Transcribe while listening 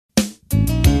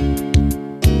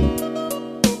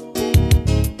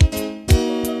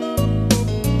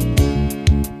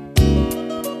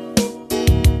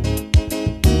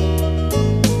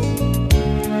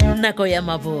nako ya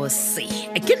mabose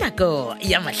ke nako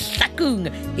ya mahlakong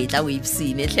e tla o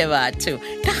ipsine hle batho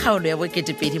ka kgaolo ya bo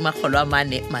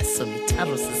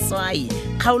 2023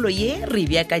 kgaolo ye re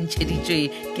beakantšheditšwe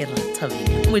ke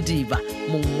Rathabeng Modiba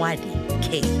mongwadi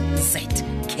KZ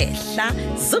Kehla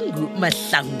Zungu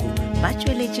Mahlangu ba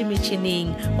tšweletše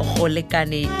metšhineng go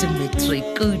lekane Dimitri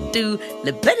Kutu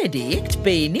le Benedict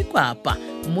Beni Kwapa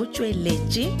mo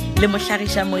tšweletše le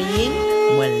mohlagiša moyeng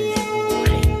Moleboge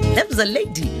Lebza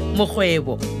Lady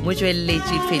Mokgwebo mo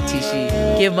tšweletše phetiši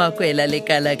ke Makwela le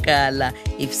Kalakala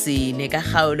ipsine ka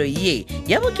kgaolo ye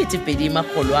ya bo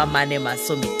 2023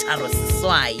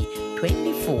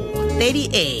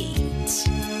 2438.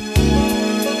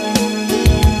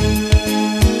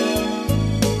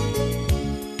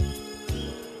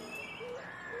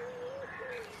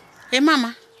 Hey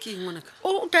mama, ke ngwanaka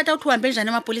o tata o thuambe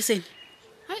njane mapoliseng.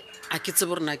 a ke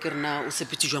tsebe rena ke rena o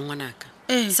sepetse jwa ngwanaka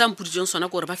Eh. sa mpoditseng sona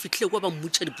gore ba fitlhile kwa ba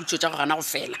mmutša diputso tša go gana go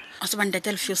fela O se ba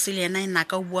ntate Lefiosi le yena ena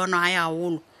ka o bua no ya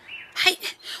holo. Hai,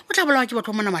 o tla bolawa ke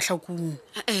batho mona mahlakong.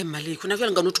 maleko na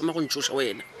fela nka no thoma go ntšhoša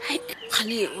wena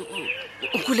gane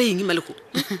o kole eng maleko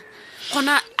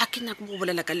gona a ke nyaka go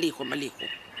bolela ka lego maleko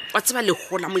wa tseba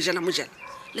legola mojela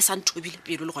le sa nthobile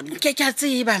pelo le gone Ke a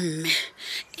tseba mme.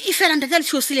 E fela ntate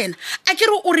Lefiosi le yena a ke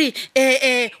re o re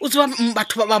o tseba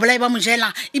batho ba bolai ba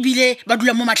mojela ebile ba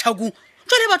dula mo mahlakong.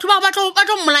 Jwale batho ba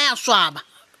tlo mmolaya swaba.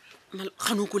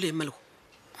 gane o kole maleko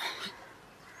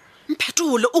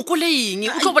mphetole o kole eng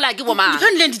o tlo bolaya ke bomang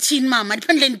Diphendle ndithini mama,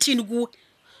 diphendle ndithini kuwe.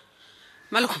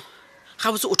 maleko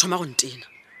ga botse o thoma go ntena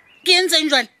Ke entseng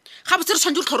jwale? ga botse re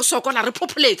tshwanetse re tlho re sokola re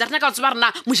phopholeta rena ka tseba rena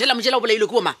mojela o bolailwe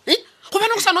ke bomang go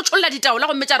bana go sa no tsholola ditaola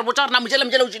gomme tša re botsa rena mojela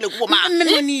o jile ke bomang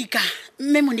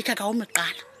Mme Monica ka o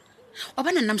meqala. Wa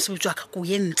bana nna mosebetsi wa ka ko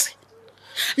yentse.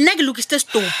 Nna ke lokisitse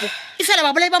stopo. E fela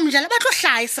ba bolai ba mojela ba tlo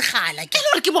hlaya segala ke. ke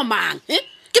gore ke bomang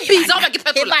ke pizza goba ke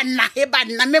phetola He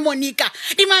banna mme Monica.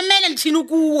 Di mamele nthini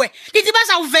kuwe. Di ba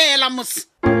sa uvela mos.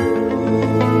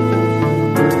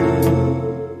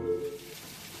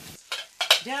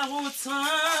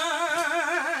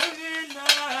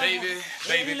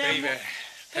 Baby.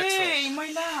 Hey,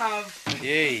 my love.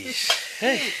 Yes.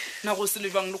 Na go se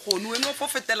lebang le gone wena o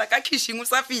Phetola ka kitchen o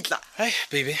sa fitla. Hey,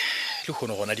 baby. Le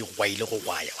gone gona di gwaile go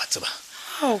gwaya wa tseba.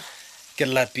 Oh, Ke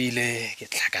lapile, ke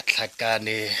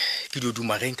tlhakatlhakane, ke di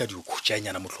dumageng ka di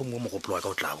khutshanyana mohlomong mo mogopolo wa ka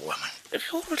o tla boa man.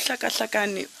 go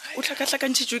hlakahlakane. O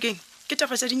hlakahlakantšhitšwe keng? Ke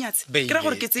taba tša dinyatse. Ke ra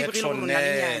gore ke tsebegile gore o na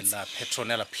le nyatse.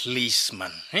 Phetola, please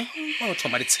man. Wa o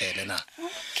thoma ditshele na.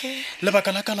 Okay.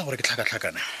 Lebaka la ka la gore ke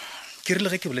tlhakatlhakana. Ke rile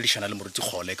ge ke boledišana le moruti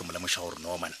kgole ke molemoša gore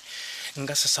no man.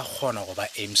 Nka se sa kgona go ba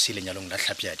MC lenyalong la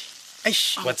tlhapjadi.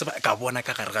 Eish, wa tseba ka bona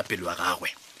ka gare ga pelo wa gagwe.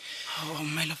 Oh,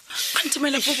 my love. Kante my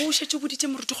love, go šetse boditše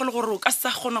moruti gole gore o ka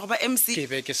sa kgona go ba MC. Ke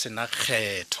be ke sena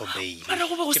kgetho baby. Mara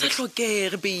go ba go se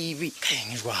tlhokege baby. Ka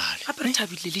eng jwale? Gape re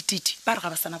thabile le titi ba re ga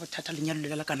ba sana bothata lenyalo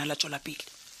le la kana la tšwela pele.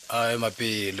 Ai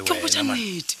mapele Ke go botša wena man.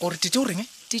 nnete. O re tite o reng?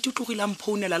 Titi o tlogile a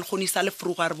mphounela le kgonisa le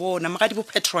fruga re bona magadi bo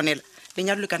Petronela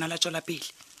lenyalo le kana la tšwela pele.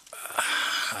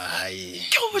 Ai.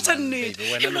 Ke go botša man, nnete.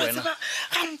 baby, Ke wena le tseba wena.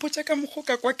 ga mpotša ka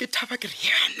mogoka kwa ke thaba ke re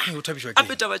yana. O thabishwa Gape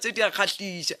ke. taba tše di a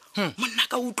kgatlhiša. Monna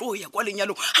ka o tlo ya kwa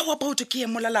lenyalong ga wa bao ke ye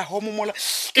molala homo mola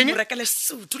ke mo rekele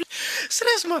sutu.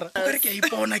 Serious mara. O ka re ke a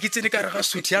ipona ke tsene ka re ga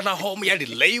suit ya la home ya di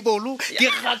label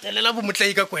ke gatelela bo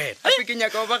motlai ka kwena. Gape ke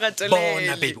nyaka o ba Bona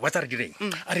gatelele. baby, wa tsa re direng?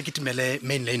 A re kitimele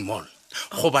Main Lane Mall.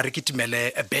 Go ba re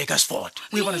kitimele Bakersford.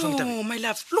 O e bona jwang taba? Oh, my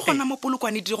love, le gona mo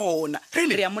Polokwane di gona.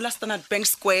 Really? Re ya mola Standard Bank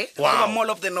Square, Wow. goba Mall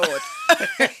of the North.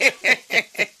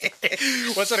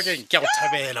 Wa tsa re keng? Ke a go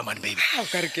thabela man baby. O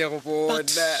ka re ke ya go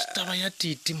But bona. taba ya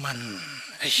titi man.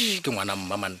 Eish, ke ngwana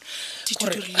mma man. Titi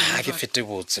Gore, o dirile ke jwang? fete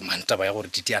botse man taba ya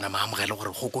gore titi ana maamogele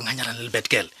gore go konganyana le bad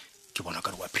girl. Ke bona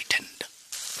ka re wa pretend.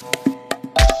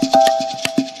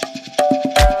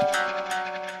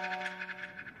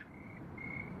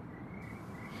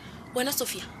 wena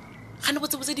Sophia gane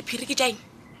botsebotse diphiri ke tjaeng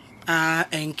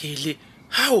Enkele.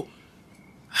 Hao.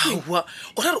 Hawa,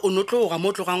 o re o no tloga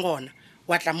mo tlogang gona.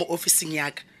 Wa tla mo officing ya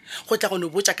ka. Go tla go no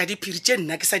botsa ka diphiri tše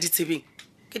nna ke sa di tsebeng.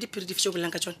 Ke diphiri di fitše bolang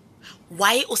ka tšona.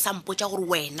 why o sa mpotša gore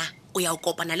wena o ya o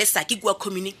kopana le Saki kua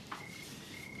community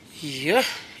Yeah,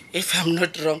 if I'm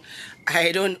not wrong,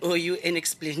 I don't owe you an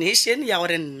explanation ya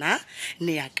gore nna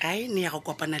ne ya kae ne ya go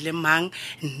kopana le mang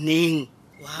neng.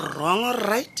 Wrong or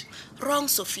right? wrong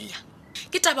Sophia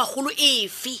ke taba golo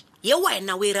efe ye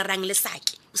wena o e rerang le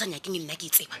Saki o sa nyakeng nna ke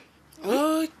tseba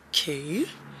Okay.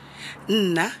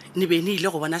 Nna ne be ne ile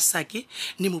go bona Saki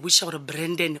ne mo botšiša gore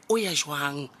Brandon o ya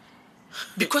jwang.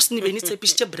 Because ne be ne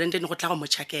tshepišitše Brandon go tla go mo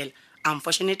tšhakela.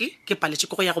 Unfortunately, ke paletše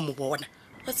ke go ya go mo bona.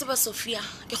 wa tseba Sophia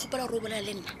ke kgopela gore o bolela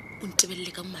le nna o ntebelele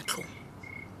ka matlhong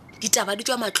ditaba di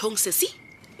tswa matlhong sesi.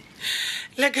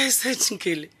 Like I said,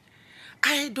 Nkele,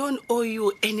 I don't owe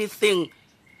you anything.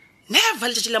 Never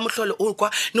letšatši la mohlolo o kwa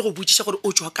ne go botšiša gore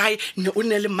o tswa kae ne o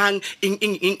ne le mang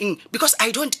eng because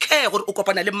I don't care gore o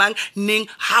kopana le mang neng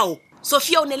how.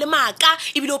 Sophia o ne le maaka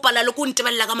ebile o pala le go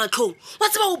ntebelela ka matlhong. Wa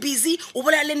tseba o busy o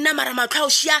bolela le nna mara matlho a o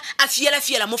šia a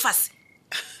fiela mo fase.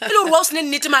 E le gore wa o sene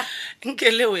nnete mara.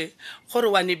 Nkele we gore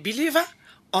wa ne believer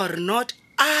or not,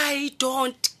 I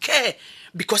don't care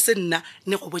because nna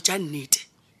ne go botša nnete.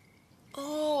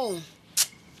 Oh,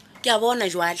 ke a bona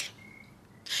jwale.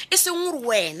 E seng gore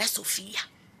wena Sophia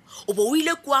o bo o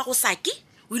ile kwa go Saki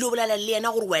o ile o bolela le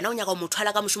yena gore wena o nyaka motho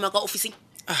ala ka mošomo ka officing.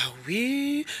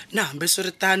 Awi na hambe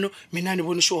soritano mina ni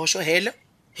bone swihoxo hela.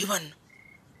 He bona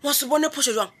wa se bone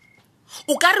phosho jwang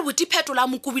o ka re boti Phetola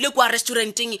mo kubile kwa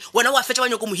restauranteng wena wa fetsa ba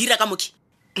nyoko mo hira ka moki.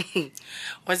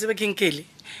 Wa tseba ke Nkele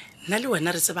nna le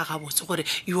wena re tseba ga botse gore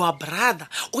your brother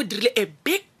o dirile a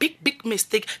big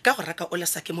mistake ka go raka o la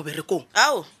Saki mo berekong.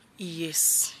 Ao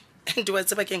Yes. And wa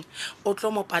tseba keng o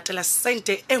tlo mo patela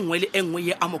sente engwe le engwe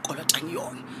ye a mo kolotang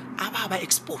yona a ba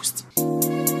exposed.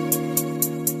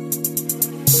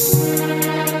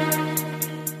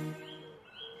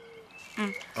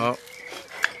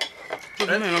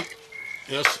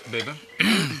 Yes, baby.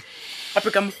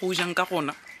 gape ka mogo o jang ka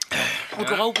gona o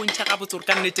tloga o bontšha ga botse gore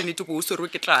ka nnete ko o swerwe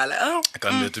ke tlala. Ka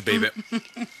nnete, baby.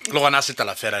 Le gona a se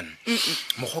tala fela nne.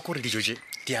 Mokgwa gore dijo tse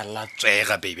di a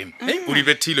latswega, baby. O di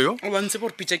bethile yo? o bantse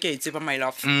gore pitša ke a e tseba my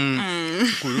love.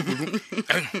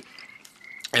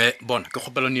 Bona, ke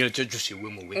kgopela o neeletše juice ewe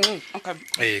mowe.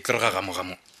 Okay. Ke re ga gamo.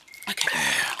 Okay.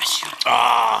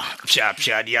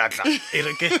 Pša diatla. E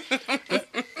re ke.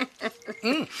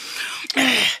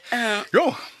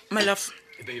 Yo. My love,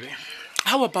 Baby.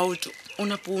 how about o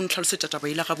napo o ntlhalosetša taba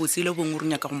ile ga botse ile bongwe o re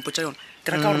nyaka go mpotša yona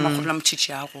ke reka gore magolola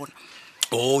motšhitši ya gona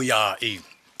Oh, ya,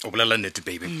 o bolela nnete,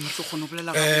 baby. ke kgone go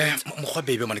bolela Mokgwa,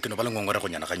 baby, mane ke no ba le ngongore go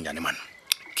nyana ga nnyane, man.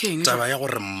 keng Taba ya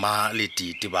gore mma le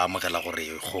tite ba amogela gore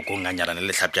kgokong a nyalane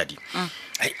le tlhapjadi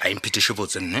a imphetiše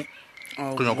botse nne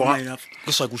ke nyako my love.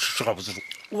 ke sa kwešiše ga botse.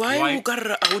 why o ka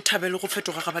re a o thabele go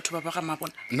fetoga ga batho ba ba ga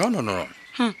mabona No.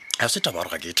 A se taba gore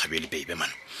ga ke e thabele, baby, man.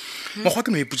 Mokgwa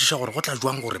ke no ipotsiša gore go tla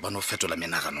jwang gore ba no fetola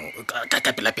menagano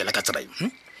ka pela ka tsela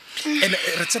eng. And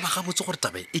re tseba ga botse gore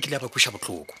tabe e kile ya ba kweša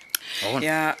botlhoko.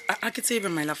 ya a ke tsebe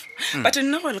my love but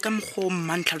nna go le ka mokgwa o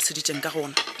mma ntlhaloseditseng ka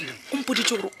gona o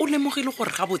mpoditse gore o lemogile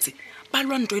gore ga botse ba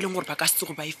lwanto e leng gore ba ka se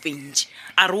go ba e fentše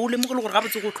a re o lemogile gore ga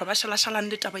botse go tlhwa ba šalašalang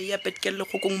le taba ya betkel le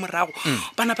kgokong morago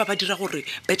bana ba dira gore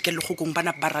betkel le kgokong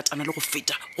bana ba ratana le go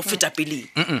feta peleng.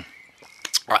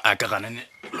 A ka ganane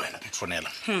le wena Phetola.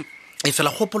 E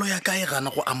fela kgopolo ya ka e gana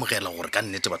go amogela gore ka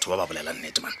nnete batho ba ba bolela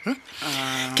nnete, man.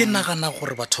 Ke nagana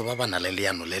gore batho ba ba na le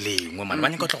leano le lengwe, man, ba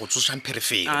nyaka go tla go tsošang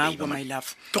pherefere, baby, man. My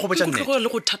love Ke go botša nnete. le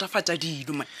go thatafatša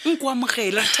dilo man nko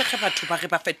amogela thege batho ba ge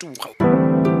ba fetoga.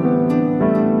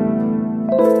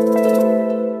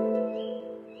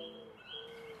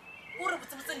 o re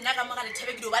botsebotse nna ka mogale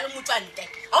thebe ke dio ba le motswantle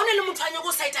a o ne le motho a nyako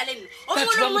o saeta le nne o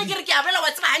mongwe le mongwe ke re ke a bolela wa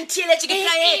tseba ganthieletse ke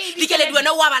kae dikeledi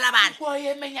wena o a balabala wa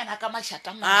emenyana ka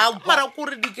mašata Aowa. mara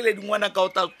kore dikele dingwana ka o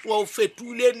ta tsoa o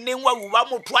fetule nneng wa ba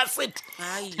motho wa setho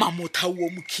Ai. mamothao o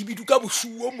mokhibidu ka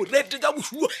bosuo morete ka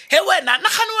bosuo he wena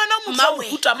nagane wena motho wa Mmawe,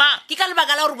 mohuta mang ke ka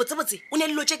lebaka la gore botsebotse o ne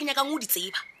le lo tse ke nyakang o di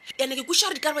tseba ene ke kuša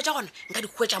gore dikarabo tša gona nka di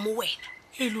kgwetša mo wena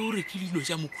e le gore ke dilo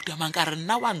tša mohuta mang ka re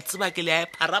nna wa ntseba ke le a e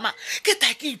pharama ke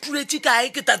ta ke ituletse kae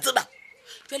ke ta tseba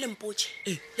jale mpotse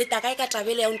le taka e ka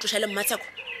tabele ya o ntloša le mmatsheko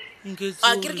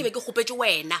a ke re ke be ke kgopetse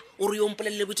wena o re yo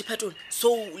mpolelele botse Phetola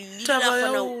so taba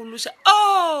ya o loša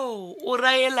o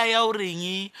raela ya o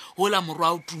reng ola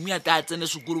morwa o tumi a ta tsene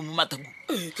sekolo mo mathakong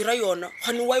ke ra yona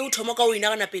gane wa e o thoma ka o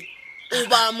inagana pele o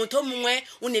ba motho mongwe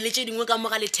o ne le tše dingwe ka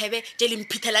moga lethebe tše le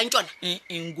mphithelang tsona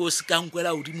enko se ka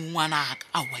nkwela godimo ngwanaka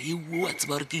awa ewo wa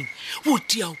tseba gore keng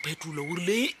botia o Phetola o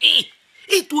rile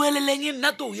e tueleleng e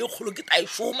nna too ye kgolo ke ta e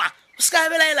šoma o se ka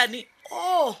belaelane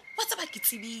wa tseba ke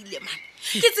tsebile man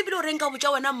ke tsebile o reng ka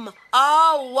botša wena mma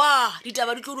awa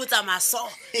ditaba di tlo dio tsa maso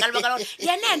ka lebaka la gore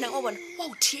yenene o bona wa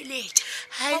o thieletša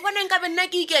wa bona nka be nna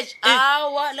ke iketše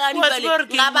awa le Wa tseba gore ganibale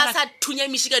ke nga ba ngwana- sa thunya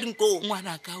mesi ka dinkong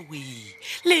ngwanaka we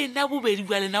le nna bobedi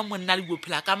bja lena monna le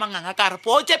bophela ka manganga ka re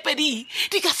potsepedi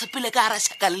di ka sepele ka ara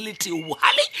šaka le leteo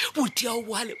bohale botia o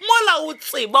bohale mola o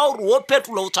tseba gore o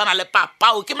Phetola o tshwana le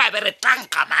papao ke mabere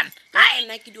tanka man a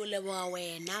ena ke dio leboga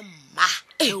wena mma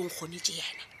e o nkgonetse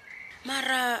yena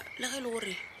mara le ge e le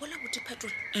gore ola botse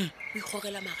Phetola o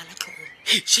ikgogela magala tlhogong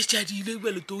šetša diile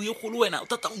bjale too ye kgolo wena o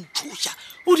tata o nthuša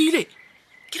o diile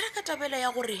ke raka tabela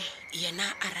ya gore yena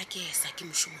a rake Saki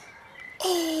mošomong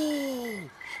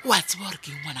wa tseba gore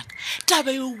ke ngwanaka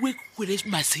taba yo we kwele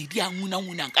masedi a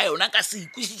nguna ka yona ka se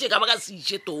ikwishitse ka ba ka se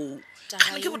ishe to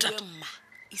kana ke bothata mma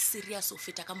e serious o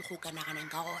feta ka mogho ka naganang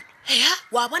ka gona ya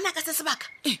wa bona ka se sebaka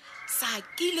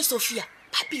Saki le Sophia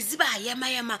papizi ba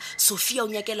yama Sophia o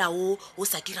nyakela o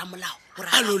Saki ra molao gore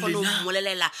a Alo kgone lena. go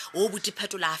molelela o buti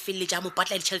Phetola a felle ja mo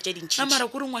patla di tšhelete dintšhi amara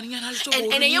kore ngwanyana le tso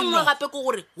ene ye nngwe gape ke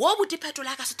gore wo buti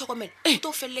Phetola ka se tlhokomela o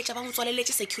to felletša ba mo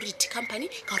tswaleletse security company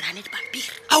ka gore a ne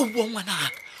dipampiri a bua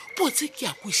ngwanaka botse ke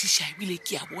a kwešiša ebile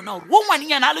ke a bona gore wo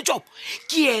ngwanyana a le tsopo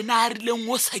ke ena a rileng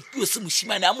o Sakio se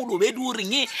mošimane a molobedi o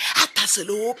reng a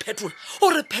thasele o Phetola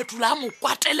ore Phetola a mo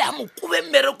kwatele a mo kobe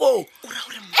mmerekong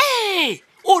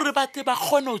ore bate ba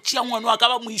kgone go tšea ngwane wa ka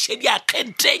ba mo iše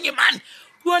diakgenteng mane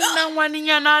yonna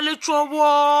ngwanenyana a le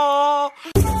tsobo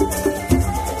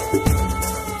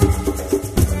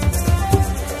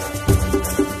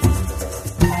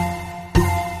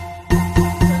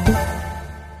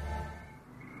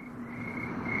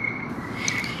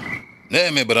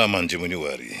Neme brama nje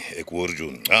muniwari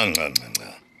ekworju nca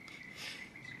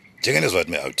Jengene zwat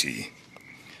me outie.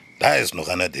 Da is nog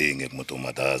aan het ding ek moet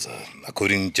omadaza.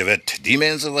 According to wet die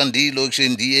mensen van die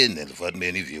lokshen die en wat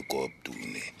me nie vir kop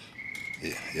doen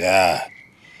nie. Ja.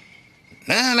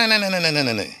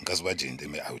 Nee. Kasba jende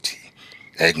me outie.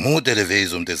 Ek moet hulle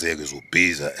wees om te sê ek is op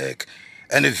bezig ek.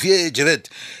 En if jy weet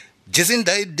Jason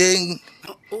daai ding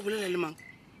o bolela le mang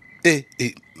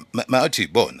ma outie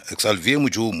bon ek sal weer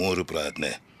moet jou môre praat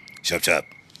nee. Chap.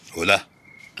 Hola.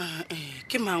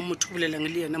 ke mang motho o bolelang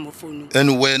le yena mo founung En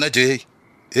wena Jay?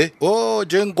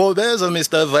 Jengobeza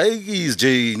Mr. Vikes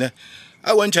Jane.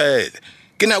 I want child.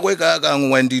 Kina kweka ka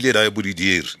ngwandile da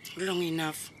budidier.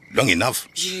 long enough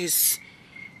yes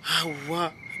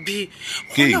hawa bi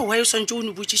gona wa yo santse o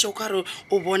ne botsisha o kare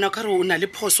o bona kare o na le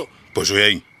phoso Poso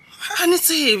yang. a ne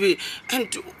tsebe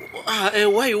and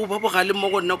why o ba bogale mo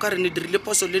gona o kare ne dirile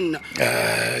phoso le nna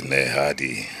Ne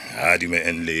hadi me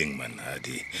enling man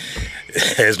hadi.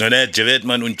 Es no net jevet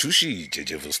man unchushi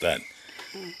je verstaan.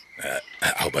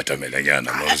 Au batamela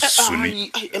nyana mo suni.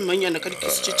 ai emanyana ka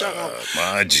dikisitse tša gago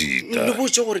Majita. le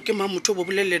botse gore ke mang motho o bo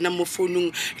bolelena mo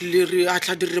founung le re a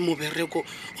tla dirire mobereko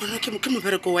gona ke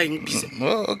mobereko wa eng bisa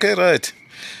Okay, right.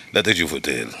 Laat ek jou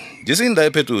vertel. Jason daai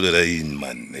Phetola daarin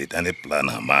man, het aan 'n plan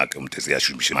gemaak om te sê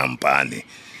ashumishe mampani.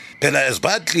 Phela is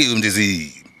badly om te sê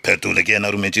Phetola ke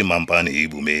na rumetše mampani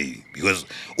ibume because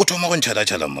o thoma go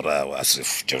ntšhala morago as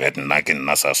if jevet nna ke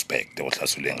nna suspect go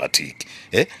hlasoleng ga tiki.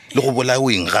 Le go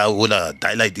bolaweng ga ola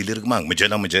dialite le re mang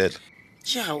mojela.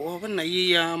 ja wa bona ye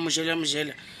ya mojela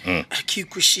a ke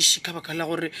ikwešiše ka baka la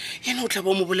gore yena o tla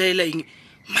ba mo bolaela eng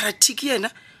mara tiki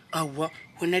yena aowa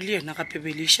go na le yena gape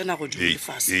beleišana go dimo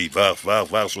lefase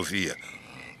Va Sophia.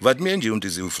 Wat meen jy om te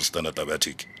sê o verstaan dat ba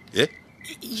tiki?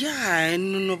 ya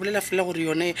no bolela fela gore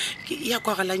yone ya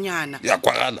kwagalanyana Ya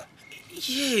kwagala.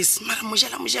 yes mara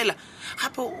mojela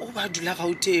gape o ba dula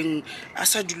gauteng a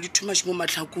sa dule too much mo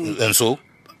matlhakong And so?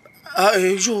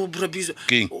 jo brabiso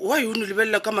Keng? why o ne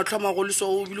lebelela ka matlho a magolo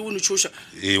so o bile o ne tshoša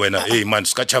Wena man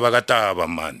ska chaba ka taba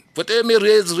man. But me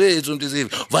reeds om te sê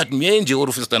wat meen jy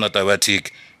oor verstaan dat ba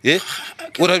tiki?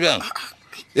 Ora bjang?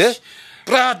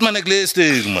 Praat man ek lees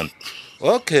dit man.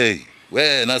 Okay.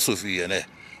 Wena Sophia ne.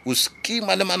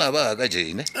 Uskima le mana ba ka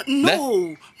Jane.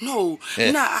 no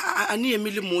nna a ne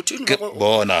emele motho Ke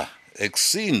bona ek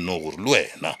sien no gore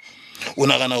lwena o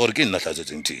nagana gore ke nna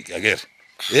hlatsetseng tiki akere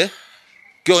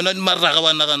ke ona maraga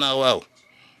ba nagana wao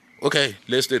okay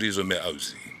let's the reason me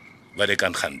ausi ba le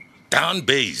kan gaan down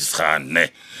base gaan ne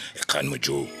ek gaan mo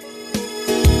jo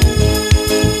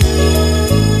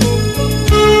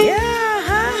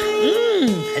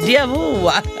di a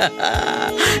bua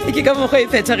ke ka mokgwa e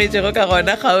phethagetšego ka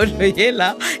gona kgaolo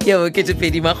yela ya bo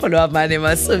 2023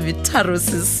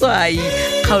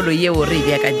 kgaolo yeo re e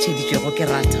beakantšheditšwego ke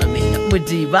Rathabeng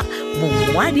Modiba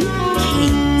mongwadi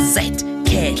KZ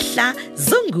Khehla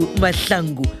Zungu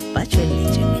Mahlangu ba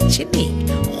tšweletše metšhineng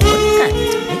go lekane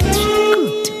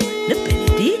Kutu le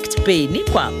Benedict Beny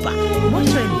Kwapa mo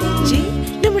tšweletše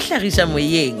le mohlagiša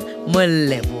moyeng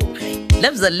Moleboge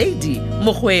Loves a lady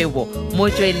mokgwebo mo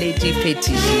tšweletše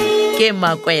phetiši ke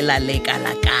Makwela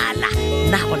Lekalakala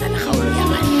na gona le kgaolo ya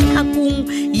mahlakong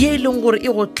ye leng gore e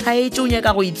go tlhaetše o nyaka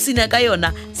go ipsina ka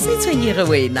yona se tshwenyege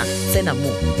wena tsena mo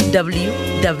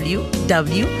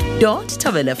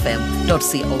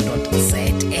www.tabelfm.co.za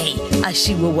a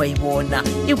šiwe wa ibona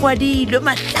e kwadilwe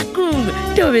mahlakong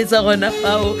tobetsa gona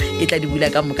fao e tla di bula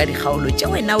ka moka dikgaolo tše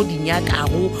wena o di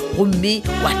nyakago gomme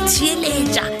wa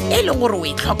theeletša e leng gore o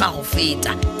e tlhoka go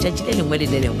feta tšatši le lengwe le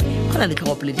le lengwe go na le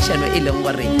tlhogopoledišano e leng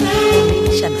gore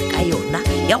poledišana ka yona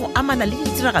ya go amana le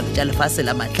ditiragalo tša lefase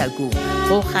la mahlakong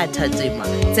go kgatha tema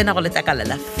tsena go letlakala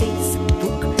la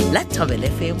Facebook la Thobel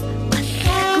FM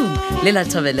mahlakong le la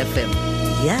Thobel FM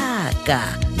yaka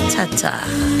thata.